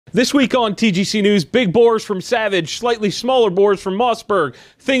This week on TGC News, big bores from Savage, slightly smaller bores from Mossberg,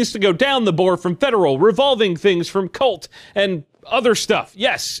 things to go down the bore from Federal, revolving things from Colt, and other stuff.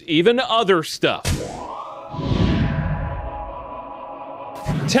 Yes, even other stuff.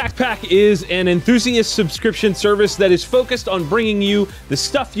 TacPack is an enthusiast subscription service that is focused on bringing you the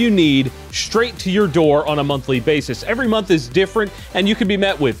stuff you need straight to your door on a monthly basis. Every month is different, and you can be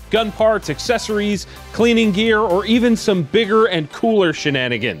met with gun parts, accessories, cleaning gear, or even some bigger and cooler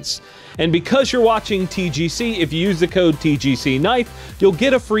shenanigans. And because you're watching TGC, if you use the code TGC Knife, you'll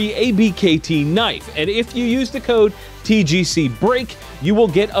get a free ABKT knife. And if you use the code TGC Brake, you will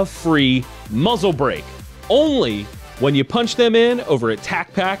get a free muzzle brake. Only when you punch them in over at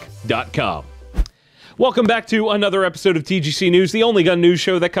TacPack.com. Welcome back to another episode of TGC News, the only gun news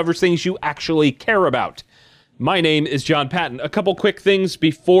show that covers things you actually care about. My name is Jon Patton. A couple quick things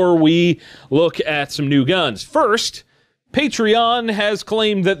before we look at some new guns. First, Patriot has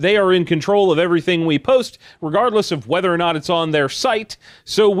claimed that they are in control of everything we post, regardless of whether or not it's on their site.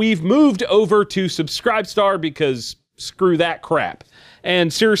 So we've moved over to Subscribestar because screw that crap.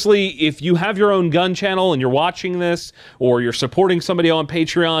 And seriously, if you have your own gun channel and you're watching this, or you're supporting somebody on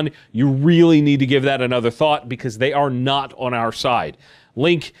Patreon, you really need to give that another thought because they are not on our side.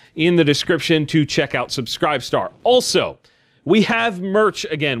 Link in the description to check out Subscribestar. Also, we have merch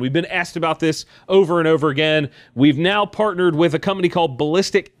again. We've been asked about this over and over again. We've now partnered with a company called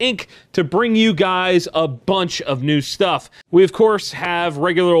Ballistic Inc. to bring you guys a bunch of new stuff. We, of course, have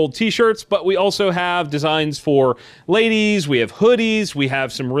regular old t-shirts, but we also have designs for ladies. We have hoodies. We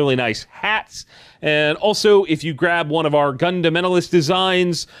have some really nice hats. And also, if you grab one of our Fundamentalist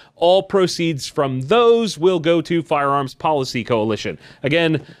designs, all proceeds from those will go to Firearms Policy Coalition.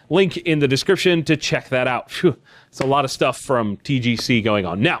 Again, link in the description to check that out. Phew, it's a lot of stuff from TGC going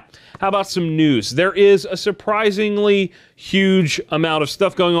on. Now, how about some news? There is a surprisingly huge amount of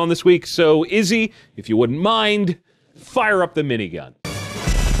stuff going on this week, so Izzy, if you wouldn't mind, fire up the minigun.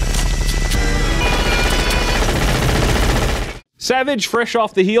 Savage, fresh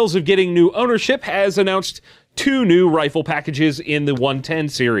off the heels of getting new ownership, has announced two new rifle packages in the 110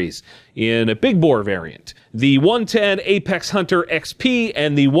 series in a big bore variant. The 110 Apex Hunter XP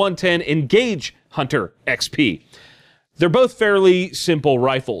and the 110 Engage Hunter XP. They're both fairly simple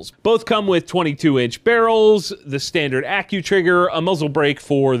rifles. Both come with 22-inch barrels, the standard AccuTrigger, a muzzle brake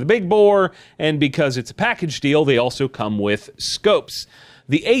for the big bore, and because it's a package deal, they also come with scopes.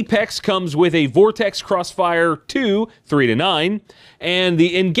 The Apex comes with a Vortex Crossfire 2 3-9, and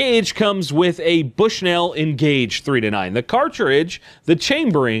the Engage comes with a Bushnell Engage 3-9. The cartridge, the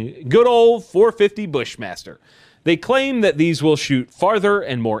chambering, good old 450 Bushmaster. They claim that these will shoot farther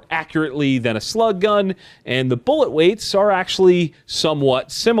and more accurately than a slug gun, and the bullet weights are actually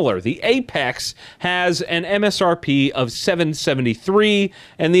somewhat similar. The Apex has an MSRP of $773,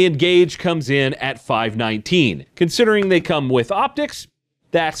 and the Engage comes in at $519. Considering they come with optics,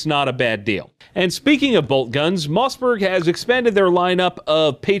 that's not a bad deal. And speaking of bolt guns, Mossberg has expanded their lineup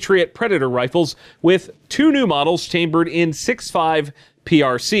of Patriot Predator rifles with two new models chambered in 6.5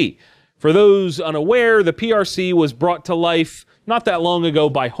 PRC. For those unaware, the PRC was brought to life not that long ago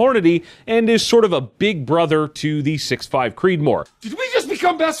by Hornady and is sort of a big brother to the 6.5 Creedmoor. Did we just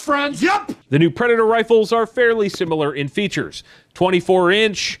become best friends? Yep! The new Predator rifles are fairly similar in features.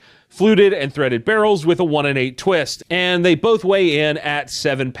 24-inch, fluted and threaded barrels with a 1-in-8 twist, and they both weigh in at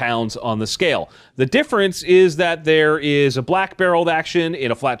 7 pounds on the scale. The difference is that there is a black barreled action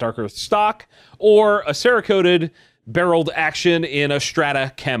in a flat dark earth stock, or a Cerakoted barreled action in a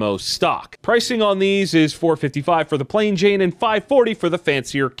Strata camo stock. Pricing on these is $455 for the plain Jane and $540 for the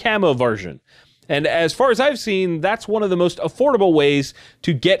fancier camo version. And as far as I've seen, that's one of the most affordable ways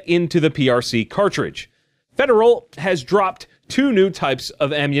to get into the PRC cartridge. Federal has dropped two new types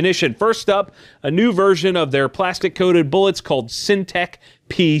of ammunition. First up, a new version of their plastic-coated bullets called Syntech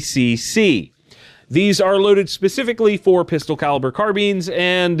PCC. These are loaded specifically for pistol caliber carbines,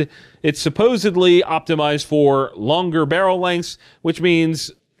 and it's supposedly optimized for longer barrel lengths, which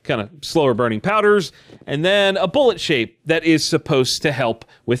means kind of slower burning powders, and then a bullet shape that is supposed to help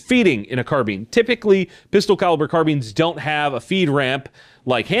with feeding in a carbine. Typically, pistol caliber carbines don't have a feed ramp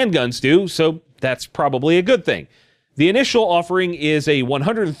like handguns do, so that's probably a good thing. The initial offering is a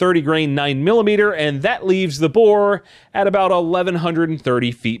 130 grain 9mm, and that leaves the bore at about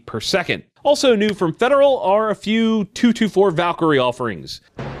 1,130 feet per second. Also new from Federal are a few 224 Valkyrie offerings.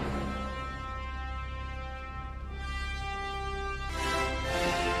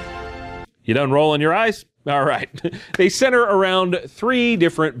 You done rolling your eyes? All right. They center around 3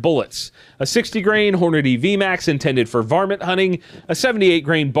 different bullets. A 60-grain Hornady VMAX intended for varmint hunting, a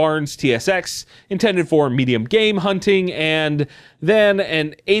 78-grain Barnes TSX intended for medium game hunting, and then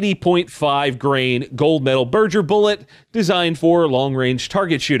an 80.5 grain gold medal Berger bullet designed for long-range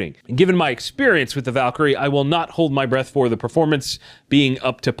target shooting. And given my experience with the Valkyrie, I will not hold my breath for the performance being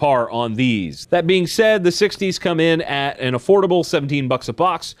up to par on these. That being said, the 60s come in at an affordable $17 a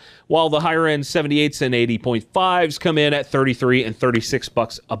box, while the higher-end 78s and 80.5s come in at $33 and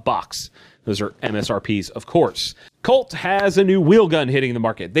 $36 a box. Those are MSRPs, of course. Colt has a new wheel gun hitting the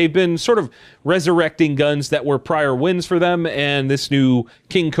market. They've been sort of resurrecting guns that were prior wins for them, and this new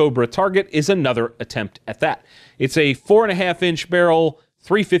King Cobra target is another attempt at that. It's a 4.5-inch barrel,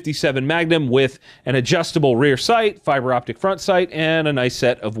 357 Magnum with an adjustable rear sight, fiber optic front sight, and a nice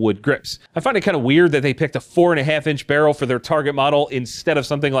set of wood grips. I find it kind of weird that they picked a 4.5-inch barrel for their target model instead of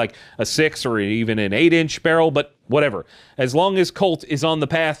something like a 6 or even an 8-inch barrel, but whatever. As long as Colt is on the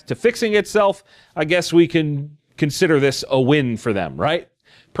path to fixing itself, I guess we can consider this a win for them, right?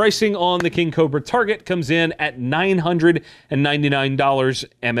 Pricing on the King Cobra target comes in at $999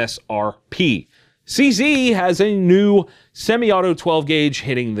 MSRP. CZ has a new semi-auto 12-gauge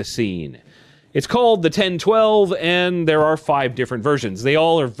hitting the scene. It's called the 1012, and there are 5 different versions. They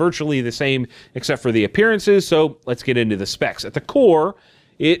all are virtually the same except for the appearances, so let's get into the specs. At the core,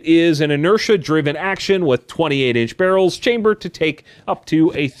 it is an inertia-driven action with 28-inch barrels chambered to take up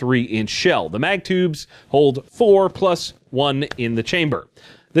to a 3-inch shell. The mag tubes hold 4 plus 1 in the chamber.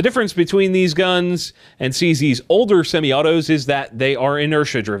 The difference between these guns and CZ's older semi-autos is that they are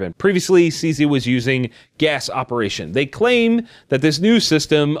inertia-driven. Previously, CZ was using gas operation. They claim that this new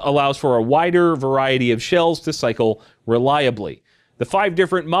system allows for a wider variety of shells to cycle reliably. The 5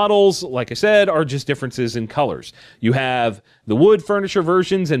 different models, like I said, are just differences in colors. You have the wood furniture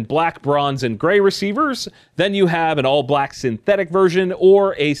versions and black, bronze, and gray receivers. Then you have an all-black synthetic version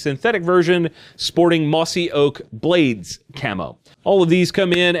or a synthetic version sporting mossy oak blades camo. All of these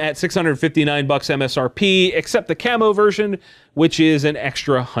come in at $659 MSRP, except the camo version, which is an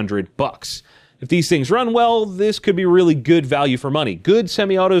extra $100. If these things run well, this could be really good value for money. Good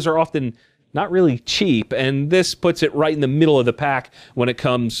semi-autos are often not really cheap, and this puts it right in the middle of the pack when it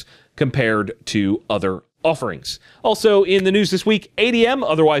comes compared to other offerings. Also in the news this week, ADM,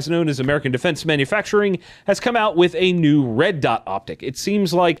 otherwise known as American Defense Manufacturing, has come out with a new red dot optic. It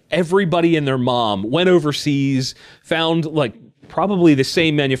seems like everybody and their mom went overseas, found like probably the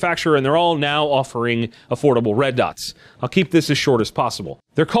same manufacturer, and they're all now offering affordable red dots. I'll keep this as short as possible.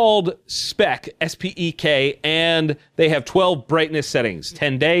 They're called SPEC, S-P-E-K, and they have 12 brightness settings,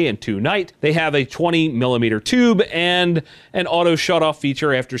 10 day and 2 night. They have a 20mm tube and an auto shut-off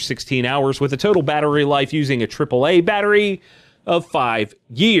feature after 16 hours with a total battery life using a AAA battery of 5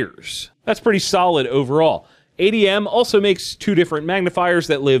 years. That's pretty solid overall. ADM also makes 2 different magnifiers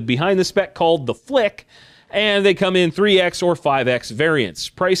that live behind the spec called the Flick, and they come in 3X or 5X variants.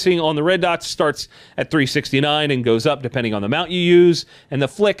 Pricing on the red dots starts at $369 and goes up depending on the mount you use, and the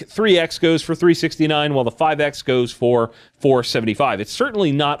Flick 3X goes for $369 while the 5X goes for $475. It's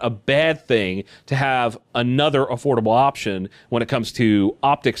certainly not a bad thing to have another affordable option when it comes to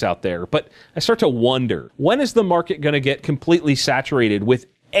optics out there, but I start to wonder, when is the market going to get completely saturated with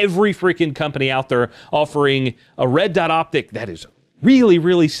every freaking company out there offering a red dot optic that is really,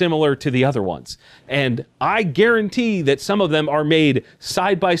 really similar to the other ones? And I guarantee that some of them are made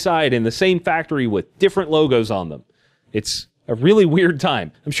side by side in the same factory with different logos on them. It's a really weird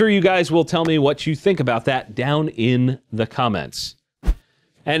time. I'm sure you guys will tell me what you think about that down in the comments.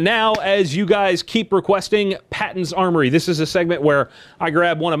 And now, as you guys keep requesting, Patton's Armory. This is a segment where I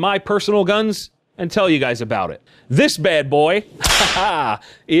grab one of my personal guns and tell you guys about it. This bad boy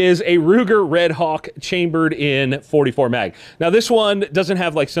is a Ruger Red Hawk chambered in 44 mag. Now this one doesn't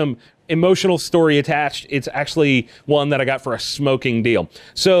have like some emotional story attached. It's actually one that I got for a smoking deal.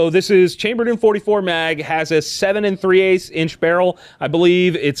 So this is chambered in 44 mag, has a 7 3/8 inch barrel. I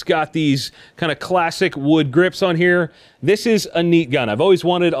believe it's got these kind of classic wood grips on here. This is a neat gun. I've always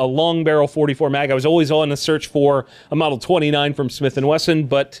wanted a long barrel 44 mag. I was always on the search for a Model 29 from Smith & Wesson,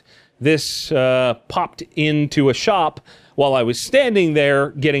 but this popped into a shop while I was standing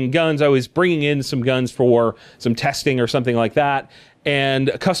there getting guns. I was bringing in some guns for some testing or something like that, and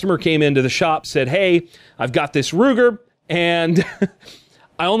a customer came into the shop, said, hey, I've got this Ruger, and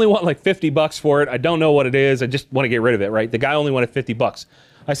I only want like $50 for it. I don't know what it is. I just want to get rid of it, right? The guy only wanted $50.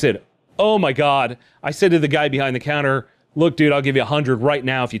 I said, oh my God. I said to the guy behind the counter, look, dude, I'll give you $100 right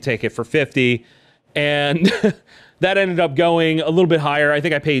now if you take it for $50. and that ended up going a little bit higher. I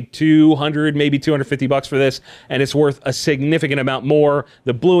think I paid $200, maybe $250 for this, and it's worth a significant amount more.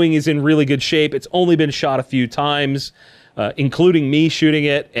 The bluing is in really good shape. It's only been shot a few times, including me shooting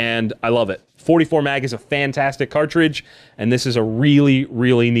it, and I love it. 44 mag is a fantastic cartridge, and this is a really,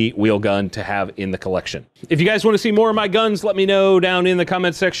 really neat wheel gun to have in the collection. If you guys want to see more of my guns, let me know down in the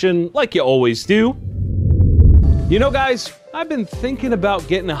comment section, like you always do. You know, guys, I've been thinking about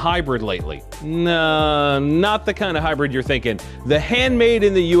getting a hybrid lately. No, not the kind of hybrid you're thinking. The handmade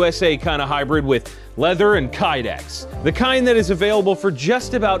in the USA kind of hybrid with leather and kydex. The kind that is available for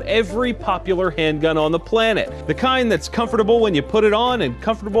just about every popular handgun on the planet. The kind that's comfortable when you put it on and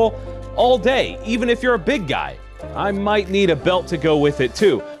comfortable all day, even if you're a big guy. I might need a belt to go with it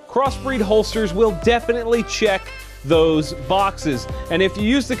too. Crossbreed holsters will definitely check those boxes. And if you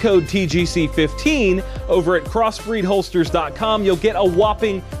use the code TGC15 over at crossbreedholsters.com, you'll get a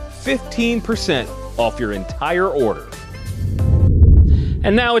whopping 15% off your entire order.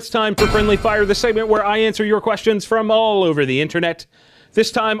 And now it's time for Friendly Fire, the segment where I answer your questions from all over the internet. This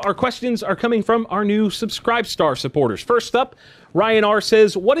time, our questions are coming from our new Subscribe Star supporters. First up, Ryan R.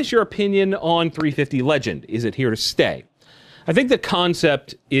 says, what is your opinion on 350 Legend? Is it here to stay? I think the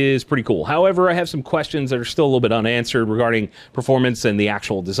concept is pretty cool. However, I have some questions that are still a little bit unanswered regarding performance and the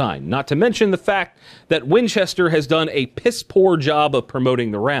actual design. Not to mention the fact that Winchester has done a piss-poor job of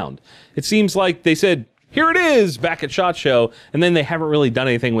promoting the round. It seems like they said, here it is, back at SHOT Show, and then they haven't really done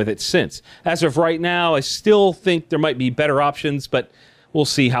anything with it since. As of right now, I still think there might be better options, but we'll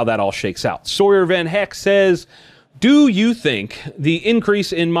see how that all shakes out. Sawyer Van Heck says, do you think the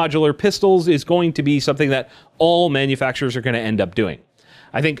increase in modular pistols is going to be something that all manufacturers are going to end up doing?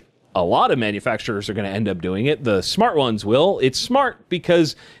 I think a lot of manufacturers are going to end up doing it. The smart ones will. It's smart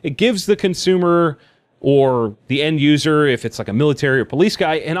because it gives the consumer or the end user, if it's like a military or police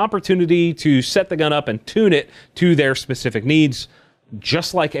guy, an opportunity to set the gun up and tune it to their specific needs,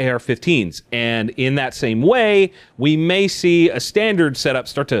 just like AR-15s. And in that same way, we may see a standard setup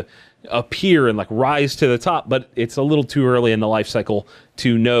start to appear and like rise to the top, but it's a little too early in the life cycle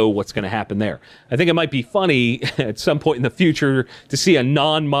to know what's going to happen there. I think it might be funny at some point in the future to see a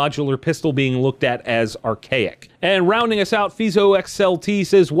non-modular pistol being looked at as archaic. And rounding us out, Fizo XLT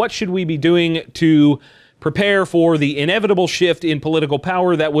says, what should we be doing to prepare for the inevitable shift in political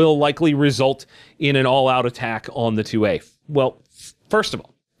power that will likely result in an all-out attack on the 2A? Well, first of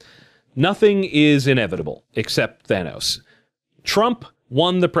all, nothing is inevitable except Thanos. Trump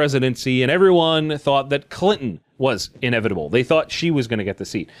won the presidency, and everyone thought that Clinton was inevitable. They thought she was going to get the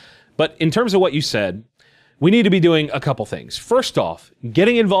seat. But in terms of what you said, we need to be doing a couple things. First off,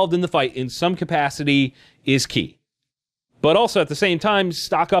 getting involved in the fight in some capacity is key. But also at the same time,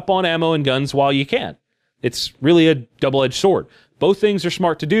 stock up on ammo and guns while you can. It's really a double-edged sword. Both things are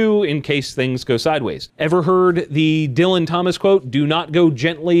smart to do in case things go sideways. Ever heard the Dylan Thomas quote, do not go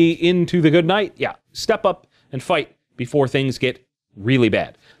gently into the good night? Yeah, step up and fight before things get really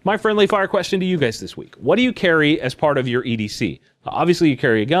bad. My friendly fire question to you guys this week. What do you carry as part of your EDC? Obviously you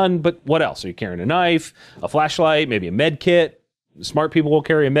carry a gun, but what else? Are you carrying a knife, a flashlight, maybe a med kit? Smart people will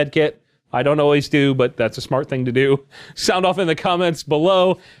carry a med kit. I don't always do, but that's a smart thing to do. Sound off in the comments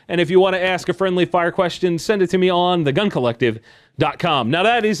below. And if you want to ask a friendly fire question, send it to me on theguncollective.com. Now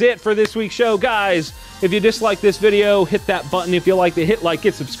that is it for this week's show, guys. If you dislike this video, hit that button. If you like it, hit like,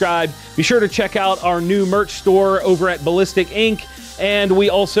 get subscribed. Be sure to check out our new merch store over at Ballistic Inc. And we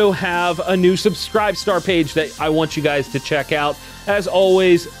also have a new Subscribe Star page that I want you guys to check out. As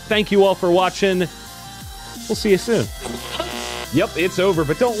always, thank you all for watching. We'll see you soon. Yep, it's over,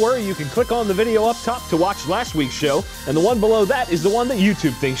 but don't worry, you can click on the video up top to watch last week's show, and the one below that is the one that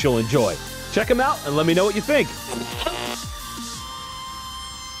YouTube thinks you'll enjoy. Check them out and let me know what you think.